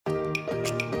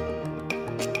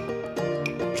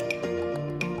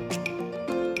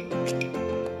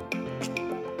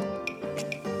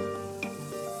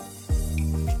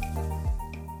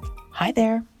Hi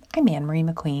there, I'm Ann Marie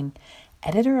McQueen,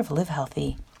 editor of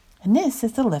Livehealthy, and this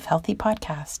is the Livehealthy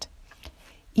podcast.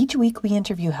 Each week we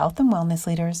interview health and wellness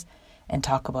leaders and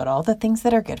talk about all the things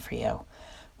that are good for you,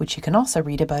 which you can also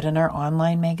read about in our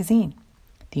online magazine,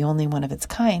 the only one of its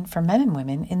kind for men and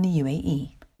women in the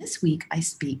UAE. This week I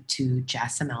speak to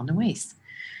Jassim Nowais.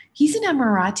 He's an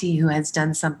Emirati who has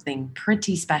done something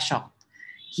pretty special.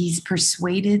 He's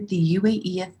persuaded the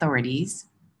UAE authorities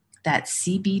that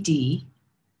CBD,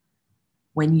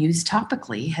 when used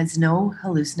topically, has no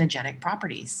hallucinogenic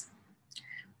properties.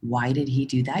 Why did he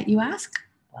do that, you ask?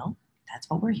 Well, that's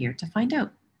what we're here to find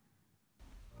out.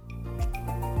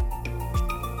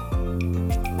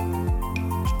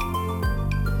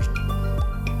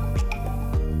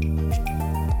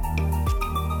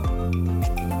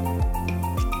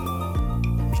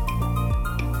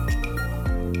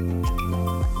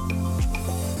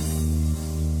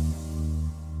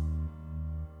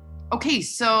 Okay,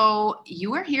 so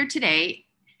you are here today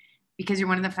because you're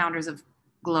one of the founders of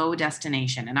Glow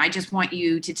Destination, and I just want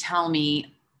you to tell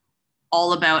me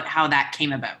all about how that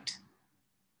came about.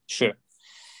 Sure.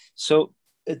 So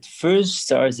it first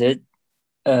started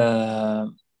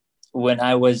when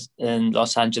I was in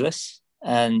Los Angeles,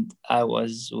 and I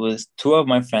was with two of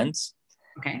my friends.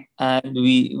 Okay. And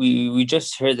we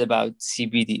just heard about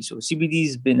CBD. So CBD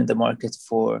has been in the market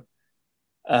for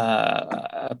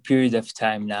a period of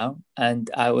time now, and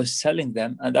I was telling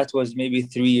them, and that was maybe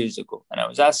 3 years ago, and I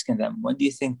was asking them, when do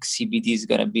you think CBD is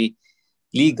going to be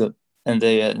legal in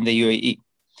the UAE?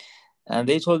 And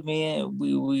they told me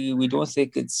we don't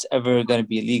think it's ever going to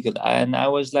be legal. And I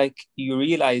was like, you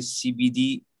realize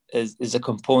CBD is a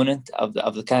component of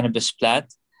the cannabis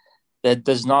plant that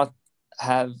does not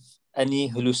have any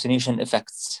hallucination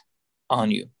effects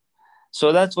on you.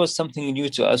 So that was something new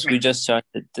to us. Right. We just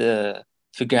started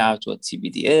figuring out what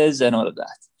CBD is and all of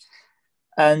that.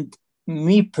 And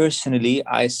me personally,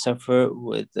 I suffer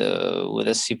with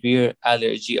a severe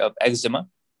allergy of eczema.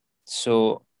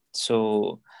 So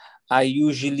I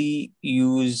usually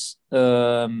use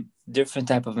different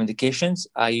type of medications.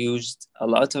 I used a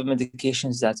lot of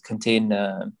medications that contain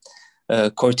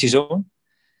cortisone.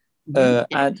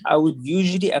 And I would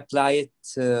usually apply it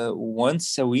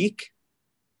once a week.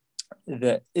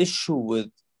 The issue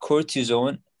with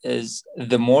cortisone is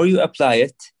the more you apply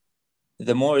it,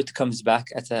 the more it comes back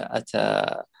at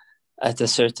a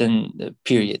certain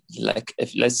period. Like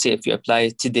let's say if you apply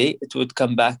it today, it would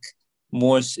come back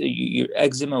more. Your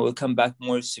eczema will come back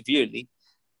more severely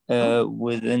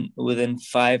within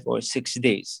 5 or 6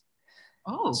 days.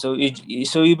 Oh. So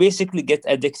you basically get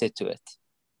addicted to it.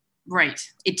 Right.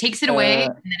 It takes it away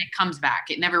and then it comes back.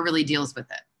 It never really deals with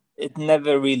it. It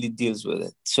never really deals with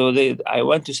it. So I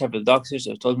went to several doctors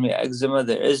who told me eczema,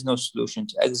 there is no solution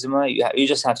to eczema. You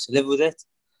just have to live with it.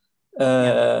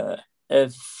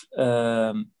 If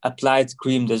applied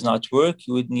cream does not work,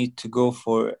 you would need to go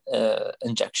for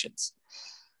injections.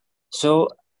 So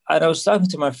and I was talking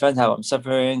to my friend how I'm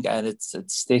suffering and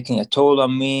it's taking a toll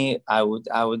on me. I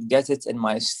would get it in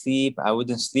my sleep. I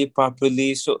wouldn't sleep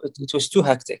properly. So it was too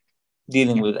hectic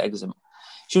dealing with eczema.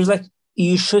 She was like,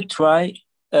 you should try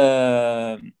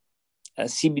a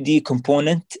CBD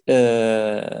component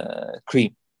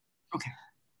cream. Okay.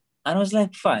 And I was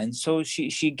like, fine. So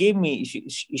she gave me,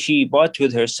 she bought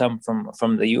with her some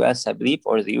from the US, I believe,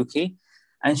 or the UK.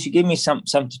 And she gave me some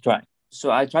to try.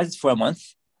 So I tried it for a month.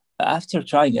 After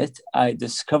trying it, I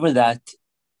discovered that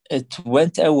it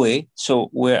went away. So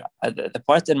where the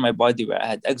part in my body where I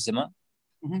had eczema,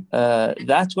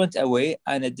 that went away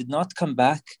and it did not come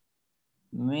back.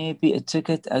 Maybe it took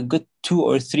it a good 2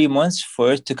 or 3 months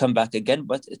for it to come back again,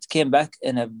 but it came back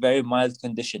in a very mild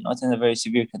condition, not in a very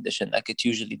severe condition like it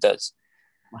usually does.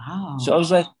 Wow. So I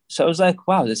was like,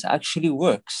 wow, this actually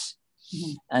works.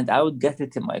 And I would get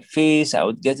it in my face, I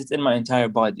would get it in my entire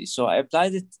body. So I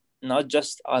applied it not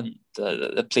just on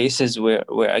the places where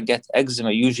I get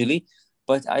eczema usually,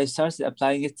 but I started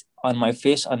applying it on my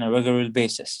face on a regular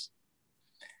basis.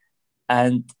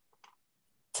 And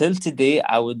till today,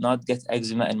 I would not get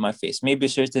eczema in my face. Maybe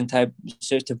certain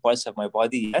parts of my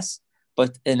body, yes,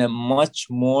 but in a much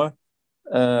more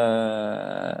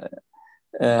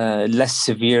less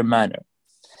severe manner.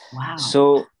 Wow.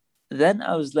 So then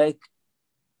I was like,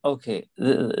 okay,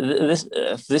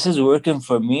 if this is working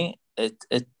for me,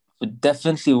 it would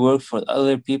definitely work for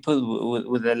other people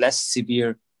with a less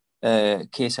severe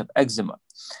case of eczema.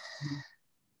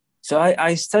 So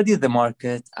I studied the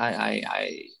market.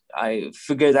 I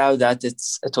figured out that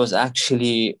it was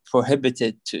actually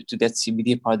prohibited to get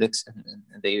CBD products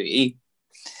in the UAE.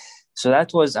 So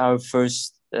that was our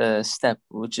first step,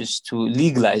 which is to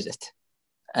legalize it.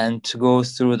 and to go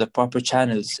through the proper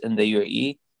channels in the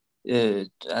UAE,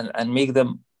 and make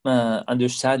them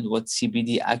understand what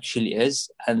CBD actually is,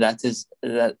 and that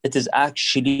it is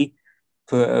actually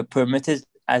permitted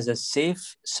as a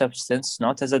safe substance,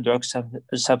 not as a drug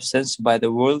substance, by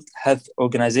the World Health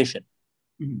Organization.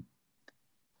 Mm-hmm.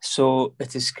 So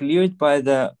it is cleared by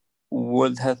the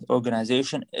World Health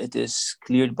Organization. It is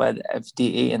cleared by the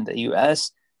FDA in the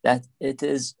US that it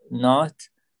is not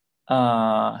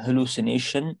a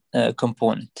hallucination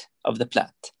component of the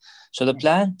plant. So the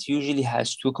plant usually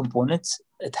has two components.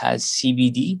 It has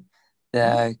CBD,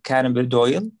 the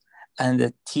cannabidiol, and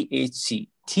the THC.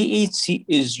 THC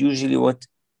is usually what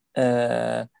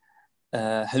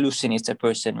hallucinates a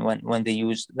person when they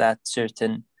use that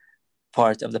certain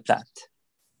part of the plant.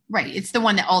 Right. It's the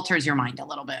one that alters your mind a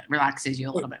little bit, relaxes you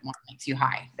a little bit more, makes you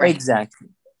high. Right.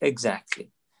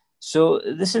 Exactly. So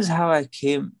this is how I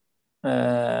came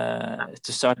to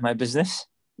start my business.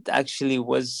 It actually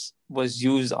was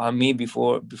used on me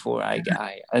before I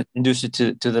introduced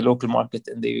it to the local market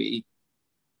in the UAE.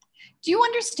 Do you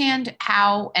understand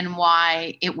how and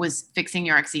why it was fixing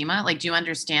your eczema? Like, do you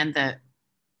understand the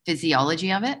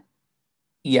physiology of it?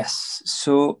 Yes.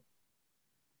 So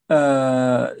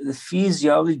the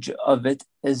physiology of it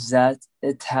is that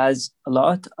it has a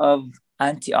lot of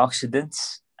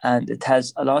antioxidants and it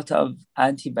has a lot of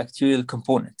antibacterial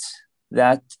components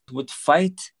that would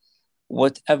fight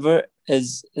whatever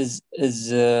is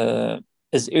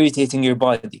irritating your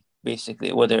body,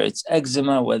 basically, whether it's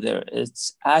eczema, whether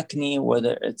it's acne,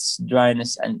 whether it's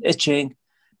dryness and itching.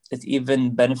 It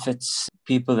even benefits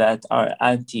people that are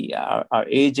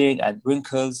aging and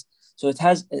wrinkles. So it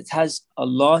has a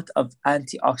lot of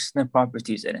antioxidant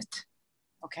properties in it.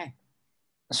 Okay.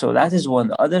 So that is one.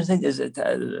 The other thing is it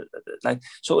it has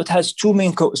so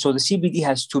the CBD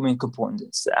has two main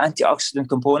components: the antioxidant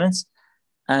components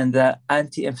and the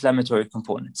anti-inflammatory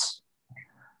components.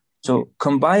 So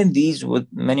combine these with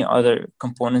many other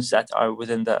components that are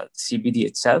within the CBD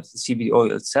itself, the CBD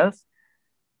oil itself.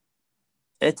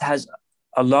 It has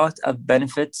a lot of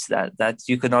benefits that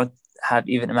you cannot have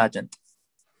even imagined.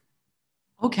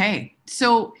 Okay.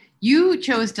 So you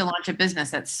chose to launch a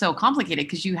business that's so complicated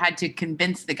because you had to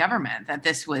convince the government that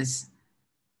this was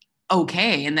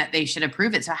okay and that they should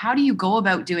approve it. So how do you go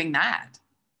about doing that?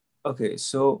 Okay,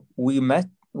 so we met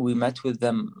with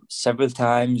them several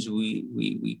times.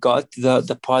 We got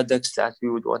the products that we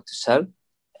would want to sell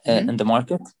in the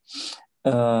market.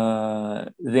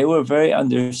 They were very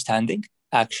understanding,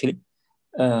 actually.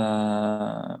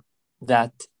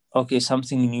 That okay,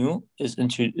 something new is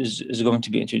going to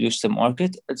be introduced to the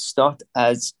market. It's not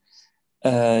as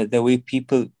the way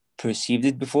people perceived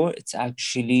it before. It's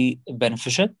actually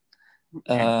beneficial.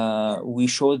 We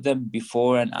showed them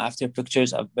before and after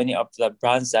pictures of many of the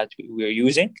brands that we are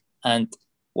using and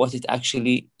what it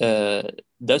actually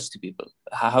does to people,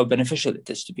 how beneficial it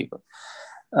is to people.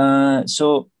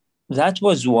 So that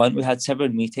was one. We had several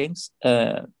meetings.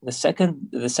 The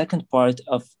second part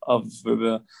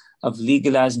of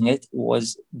legalizing it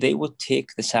was they would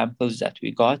take the samples that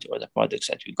we got or the products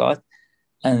that we got,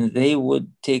 and they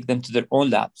would take them to their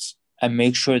own labs and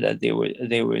make sure that they were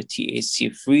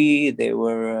THC free. They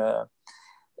were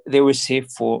safe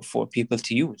for people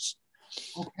to use.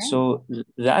 Okay. So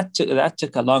that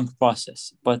took a long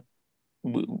process, but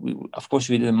we of course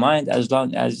we didn't mind as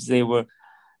long as they were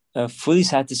fully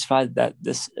satisfied that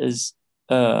this is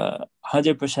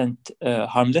 100%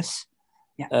 harmless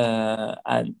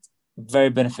and very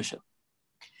beneficial.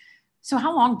 So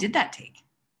how long did that take?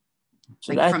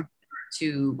 So from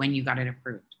to when you got it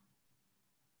approved?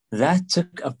 That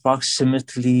took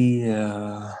approximately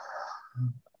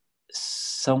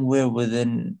somewhere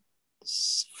within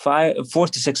 4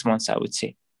 to 6 months, I would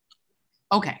say.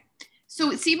 Okay.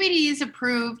 So CBD is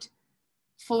approved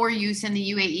for use in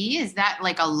the UAE. Is that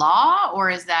like a law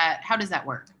or how does that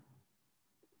work?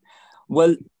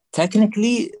 Well,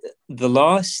 technically, the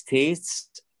law states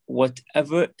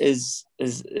whatever is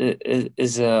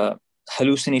a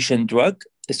hallucination drug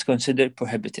is considered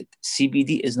prohibited.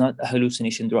 CBD is not a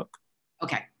hallucination drug.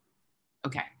 Okay.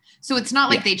 So it's not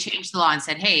like they changed the law and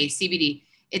said, "Hey, CBD."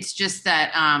 It's just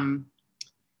that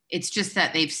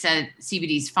they've said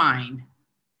CBD is fine.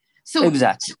 So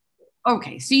exactly.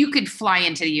 Okay, so you could fly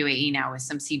into the UAE now with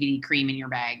some CBD cream in your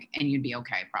bag, and you'd be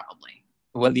okay, probably.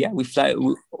 Well, yeah,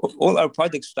 all our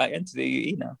products fly into the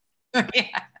UAE now.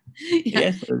 Yeah.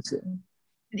 Yes.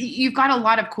 You've got a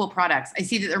lot of cool products. I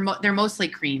see that they're mostly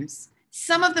creams.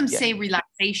 Some of them say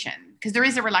relaxation because there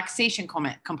is a relaxation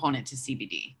component to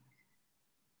CBD.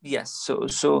 Yes.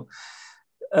 So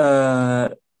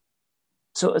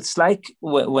So it's like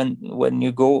when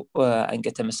you go and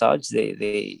get a massage,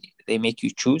 they make you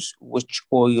choose which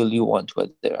oil you want,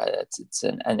 whether it's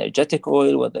an energetic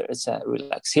oil, whether it's a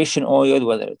relaxation oil,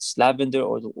 whether it's lavender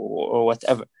or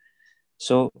whatever.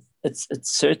 So it's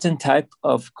certain type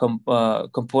of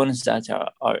components that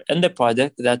are in the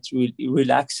product that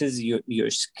relaxes your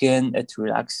skin, it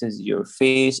relaxes your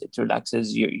face, it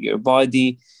relaxes your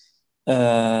body,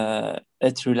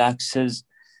 it relaxes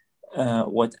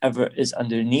whatever is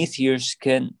underneath your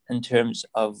skin in terms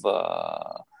of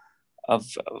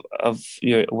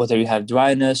your, whether you have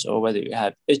dryness or whether you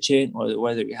have itching or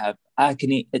whether you have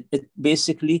acne. It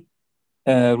basically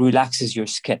relaxes your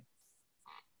skin.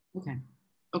 Okay.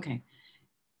 Okay.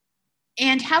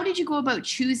 And how did you go about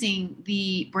choosing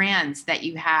the brands that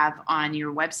you have on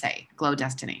your website, Glow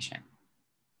Destination?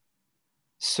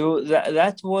 So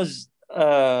that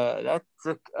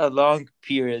took a long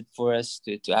period for us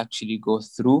to actually go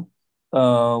through.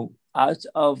 Out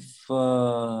of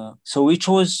so we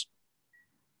chose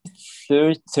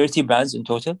 30 brands in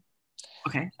total.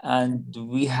 Okay. And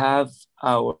we have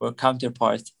our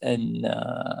counterpart in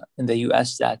the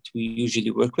US that we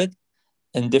usually work with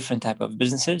in different type of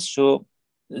businesses. So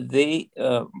they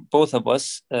both of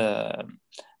us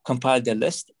compiled a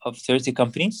list of 30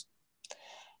 companies,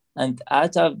 and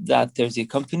out of that 30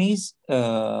 companies, 10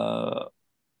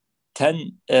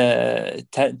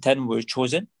 were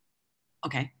chosen.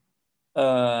 Okay.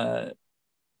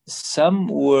 Some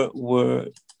were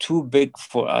too big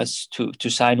for us to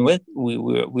sign with.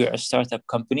 We're a startup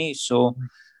company, so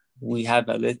we have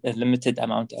a limited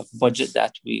amount of budget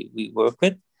that we work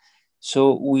with.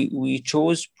 So we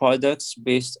chose products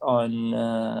based on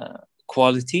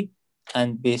quality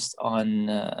and based on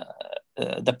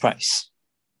the price.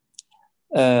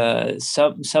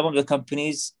 Some of the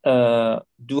companies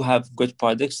do have good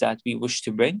products that we wish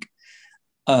to bring,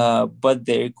 but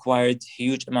they required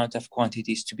huge amount of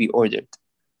quantities to be ordered.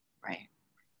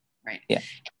 Right. Yeah.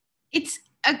 It's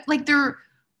like they're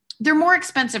more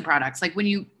expensive products. Like when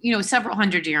you several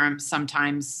hundred dirhams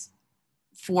sometimes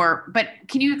but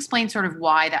can you explain sort of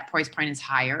why that price point is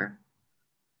higher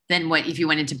than what if you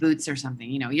went into Boots or something?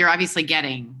 You're obviously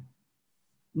getting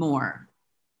more.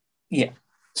 Yeah.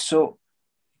 So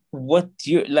what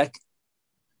you like,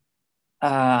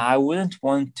 I wouldn't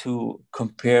want to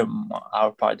compare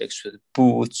our products with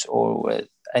Boots or with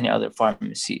any other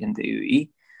pharmacy in the UAE,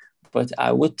 but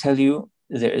I would tell you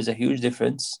there is a huge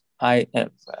difference. I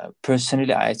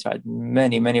personally, I tried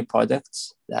many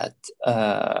products that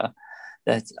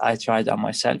I tried on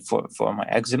myself for my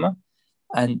eczema,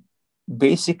 and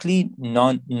basically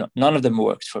none of them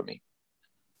worked for me.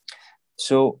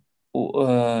 So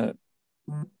the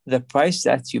price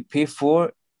that you pay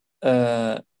for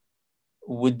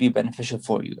would be beneficial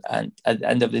for you. And at the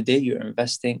end of the day, you're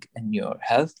investing in your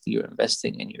health, you're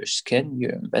investing in your skin,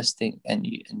 you're investing in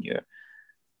your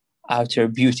outer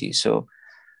beauty. So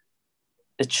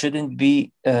it shouldn't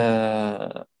be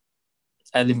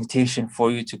a limitation for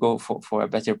you to go for a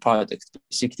better product,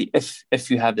 basically, if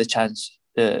you have the chance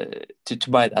to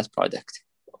buy that product,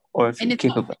 or if you're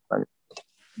capable of it.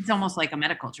 It's almost like a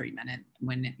medical treatment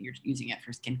when you're using it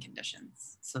for skin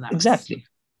conditions. So that's exactly.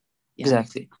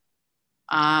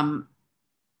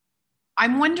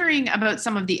 I'm wondering about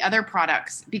some of the other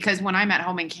products, because when I'm at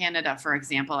home in Canada, for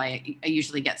example, I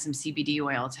usually get some CBD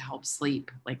oil to help sleep,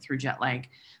 like through jet lag.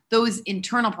 Those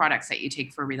internal products that you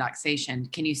take for relaxation,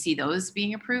 can you see those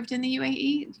being approved in the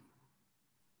UAE?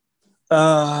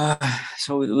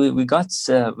 So we got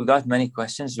many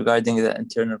questions regarding the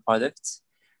internal products.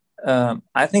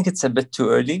 I think it's a bit too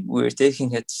early. We're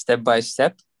taking it step by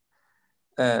step.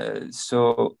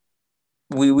 So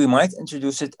we might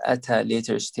introduce it at a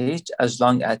later stage, as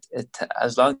long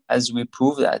as we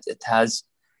prove that it has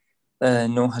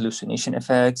no hallucination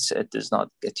effects, it does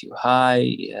not get you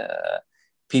high,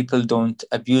 people don't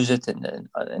abuse it in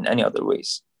any other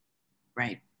ways.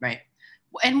 Right.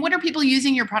 And what are people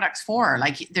using your products for?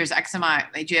 Like there's eczema.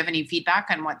 Do you have any feedback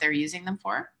on what they're using them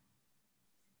for?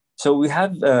 So we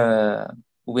have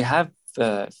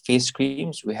face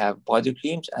creams, we have body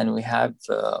creams, and we have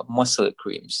muscle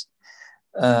creams.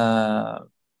 Many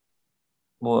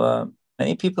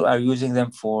people are using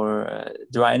them for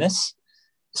dryness.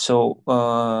 So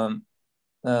one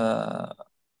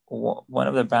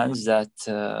of the brands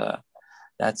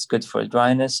that's good for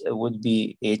dryness would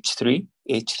be H3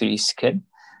 Skin.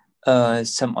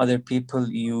 Some other people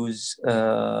use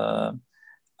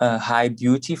High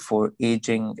Beauty for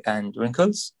aging and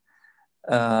wrinkles.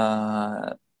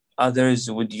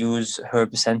 Others would use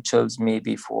Herb Essentials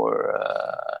maybe for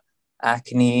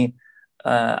acne.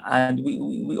 And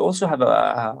we also have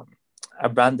a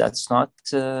brand that's not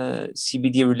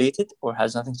CBD related or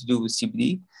has nothing to do with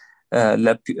CBD,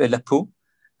 La Peau,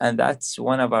 and that's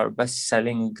one of our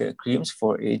best-selling creams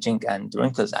for aging and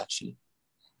wrinkles, actually.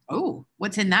 Oh,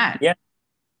 what's in that? Yeah.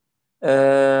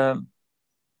 So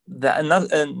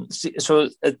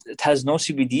it has no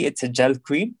CBD. It's a gel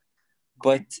cream,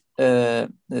 but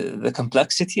the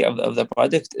complexity of the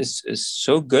product is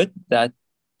so good that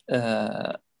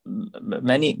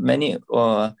many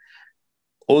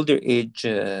older age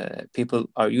people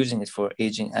are using it for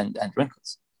aging and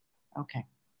wrinkles. Okay.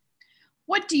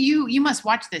 What do you must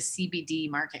watch this CBD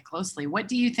market closely. What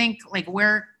do you think, like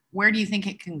where do you think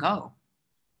it can go?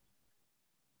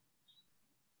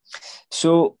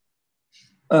 So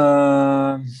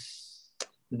there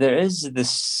is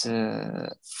this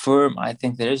firm, I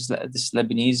think there is this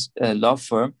Lebanese law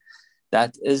firm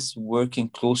that is working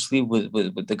closely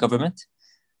with the government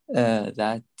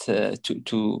that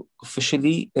to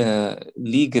officially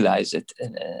legalize it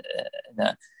in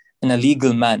a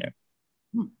legal manner.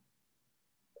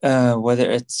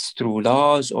 Whether it's through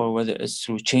laws or whether it's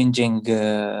through changing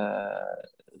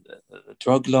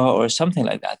drug law or something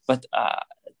like that. But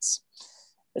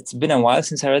it's been a while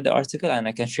since I read the article, and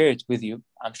I can share it with you.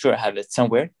 I'm sure I have it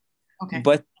somewhere. Okay.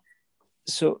 But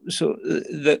so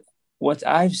what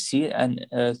I've seen and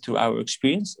through our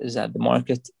experience is that the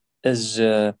market is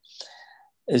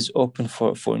open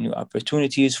for new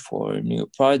opportunities, for new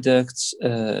products.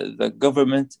 The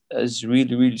government is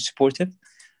really supportive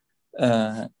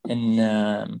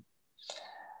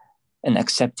in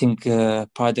accepting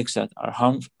products that are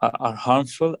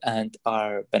harmful and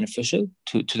are beneficial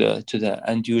to the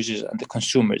end users and the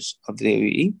consumers of the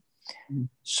UAE. Mm-hmm.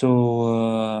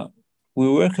 So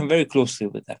we're working very closely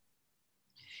with them.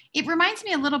 It reminds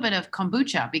me a little bit of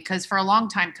kombucha, because for a long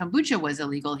time kombucha was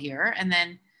illegal here, and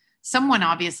then someone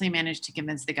obviously managed to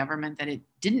convince the government that it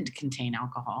didn't contain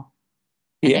alcohol.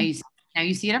 And now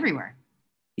you see it everywhere.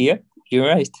 Yeah, you're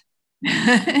right.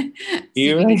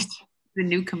 You're right. The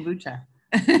new kombucha.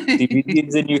 CBD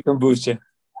is the new kombucha.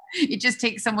 It just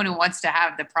takes someone who wants to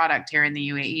have the product here in the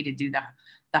UAE to do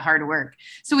the hard work.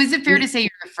 So is it fair to say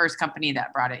you're the first company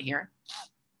that brought it here?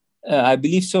 I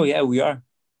believe so. Yeah, we are.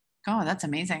 Oh, that's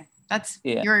amazing.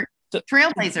 You're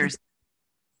trailblazers.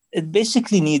 It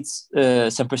basically needs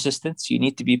some persistence. You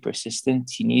need to be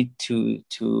persistent. You need to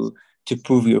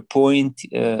prove your point.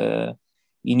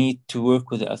 You need to work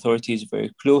with the authorities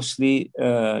very closely.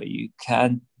 You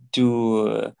can't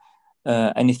do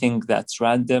anything that's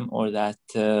random or that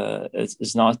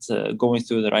is not going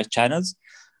through the right channels.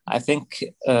 I think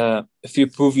if you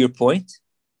prove your point,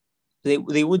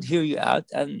 they would hear you out,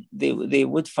 and they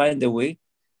would find a way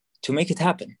to make it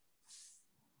happen.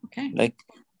 Okay. Like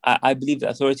I believe the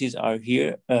authorities are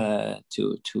here to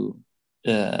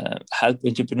help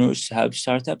entrepreneurs, to help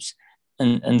startups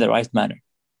in the right manner.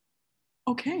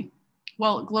 Okay.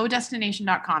 Well,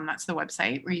 glowdestination.com, that's the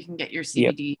website where you can get your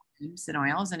CBD creams and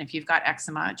oils. And if you've got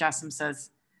eczema, Jassim says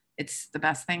it's the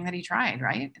best thing that he tried,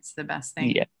 right? It's the best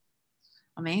thing. Yeah.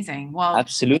 Amazing. Well,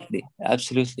 absolutely.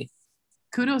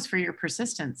 Kudos for your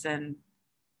persistence and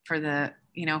for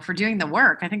for doing the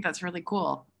work. I think that's really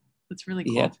cool. That's really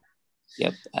cool.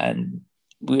 Yep. And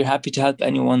we're happy to help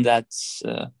anyone that's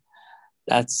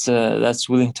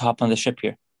willing to hop on the ship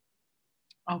here.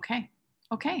 Okay.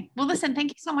 Well, listen,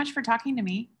 thank you so much for talking to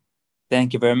me.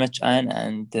 Thank you very much, Anne.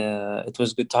 And it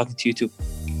was good talking to you too.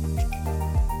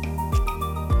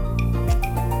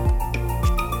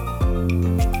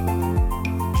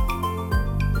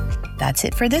 That's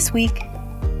it for this week.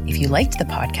 If you liked the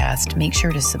podcast, make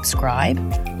sure to subscribe,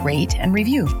 rate, and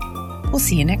review. We'll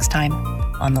see you next time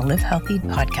on the Live Healthy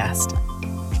podcast.